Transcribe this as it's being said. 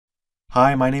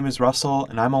Hi, my name is Russell,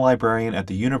 and I'm a librarian at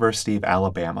the University of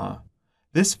Alabama.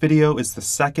 This video is the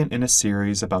second in a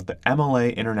series about the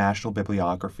MLA International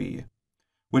Bibliography,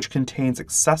 which contains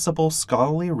accessible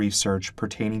scholarly research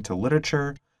pertaining to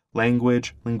literature,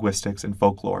 language, linguistics, and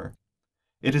folklore.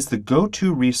 It is the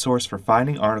go-to resource for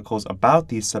finding articles about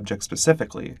these subjects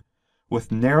specifically,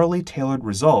 with narrowly tailored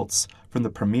results from the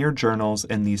premier journals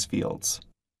in these fields.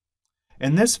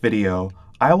 In this video,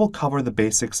 I will cover the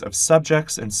basics of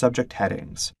subjects and subject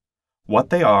headings,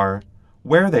 what they are,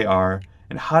 where they are,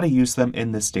 and how to use them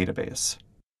in this database.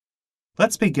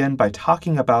 Let's begin by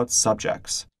talking about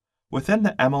subjects. Within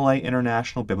the MLA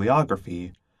International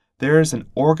Bibliography, there is an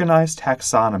organized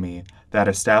taxonomy that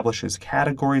establishes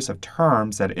categories of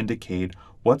terms that indicate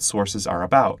what sources are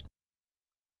about.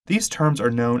 These terms are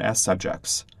known as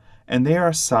subjects, and they are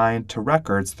assigned to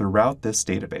records throughout this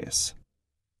database.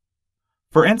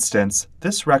 For instance,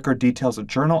 this record details a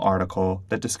journal article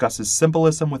that discusses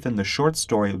symbolism within the short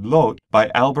story L'Hôte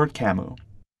by Albert Camus.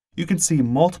 You can see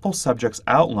multiple subjects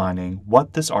outlining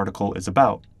what this article is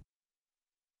about.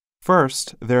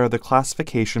 First, there are the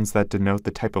classifications that denote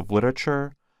the type of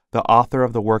literature, the author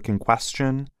of the work in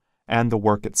question, and the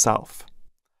work itself.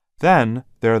 Then,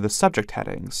 there are the subject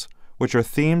headings, which are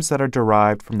themes that are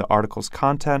derived from the article's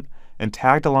content and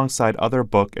tagged alongside other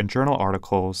book and journal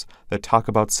articles that talk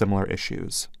about similar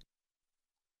issues.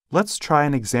 Let's try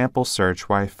an example search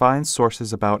where I find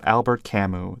sources about Albert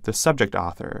Camus, the subject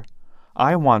author.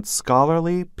 I want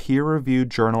scholarly, peer-reviewed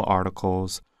journal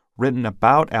articles written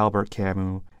about Albert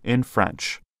Camus in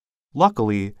French.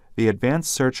 Luckily, the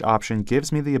advanced search option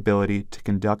gives me the ability to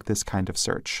conduct this kind of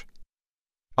search.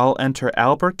 I'll enter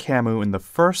Albert Camus in the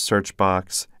first search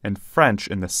box and French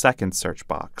in the second search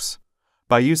box.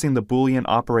 By using the Boolean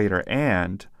operator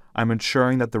AND, I'm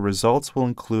ensuring that the results will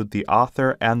include the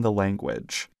author and the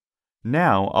language.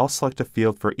 Now, I'll select a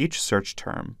field for each search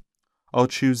term. I'll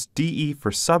choose DE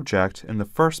for subject in the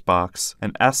first box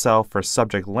and SL for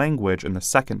subject language in the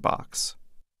second box.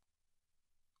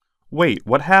 Wait,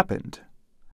 what happened?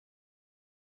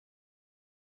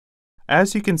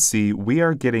 As you can see, we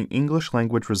are getting English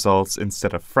language results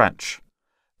instead of French.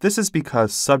 This is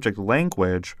because subject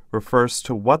language refers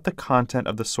to what the content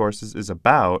of the sources is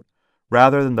about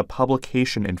rather than the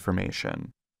publication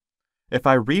information. If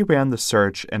I reran the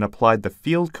search and applied the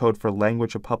field code for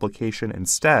language of publication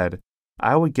instead,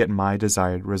 I would get my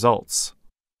desired results.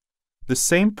 The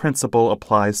same principle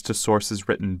applies to sources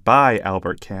written by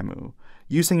Albert Camus,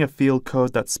 using a field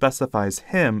code that specifies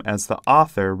him as the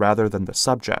author rather than the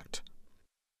subject.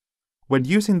 When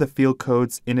using the field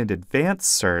codes in an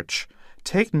advanced search,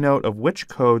 take note of which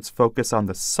codes focus on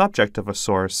the subject of a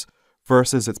source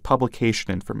versus its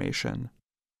publication information.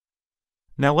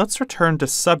 Now let's return to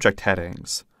subject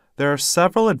headings. There are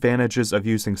several advantages of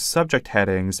using subject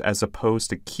headings as opposed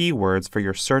to keywords for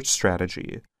your search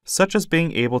strategy, such as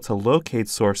being able to locate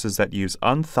sources that use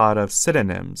unthought of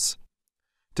synonyms.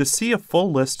 To see a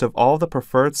full list of all the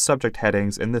preferred subject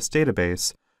headings in this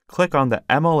database, click on the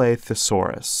MLA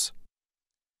Thesaurus.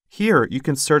 Here, you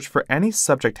can search for any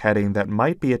subject heading that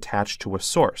might be attached to a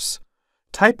source.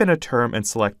 Type in a term and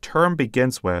select Term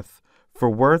Begins With for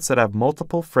words that have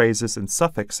multiple phrases and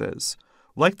suffixes,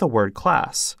 like the word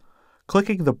class.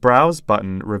 Clicking the Browse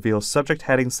button reveals subject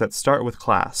headings that start with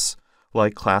class,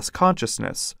 like class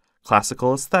consciousness,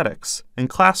 classical aesthetics, and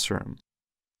classroom.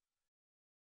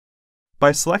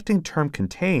 By selecting Term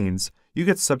Contains, you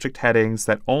get subject headings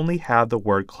that only have the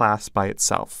word class by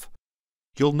itself.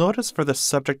 You'll notice for the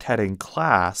subject heading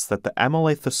class that the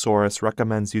MLA Thesaurus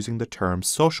recommends using the term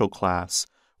social class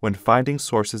when finding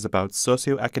sources about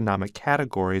socioeconomic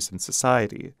categories in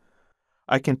society.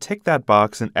 I can tick that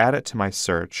box and add it to my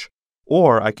search,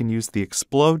 or I can use the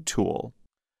Explode tool.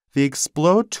 The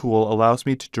Explode tool allows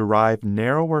me to derive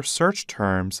narrower search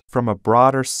terms from a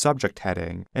broader subject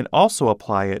heading and also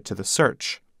apply it to the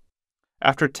search.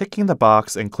 After ticking the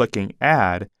box and clicking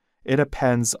Add, it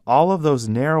appends all of those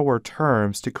narrower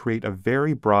terms to create a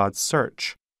very broad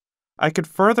search. I could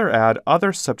further add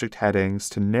other subject headings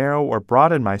to narrow or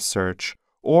broaden my search,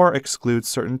 or exclude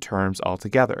certain terms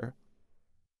altogether.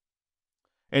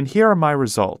 And here are my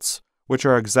results, which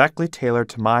are exactly tailored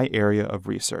to my area of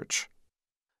research.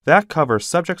 That covers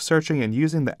subject searching and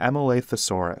using the MLA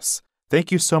Thesaurus.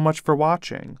 Thank you so much for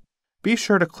watching. Be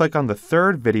sure to click on the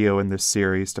third video in this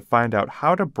series to find out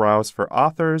how to browse for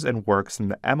authors and works in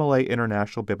the MLA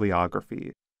International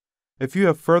Bibliography. If you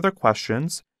have further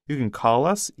questions, you can call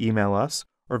us, email us,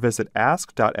 or visit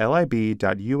ask.lib.ua.edu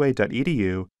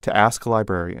to ask a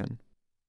librarian.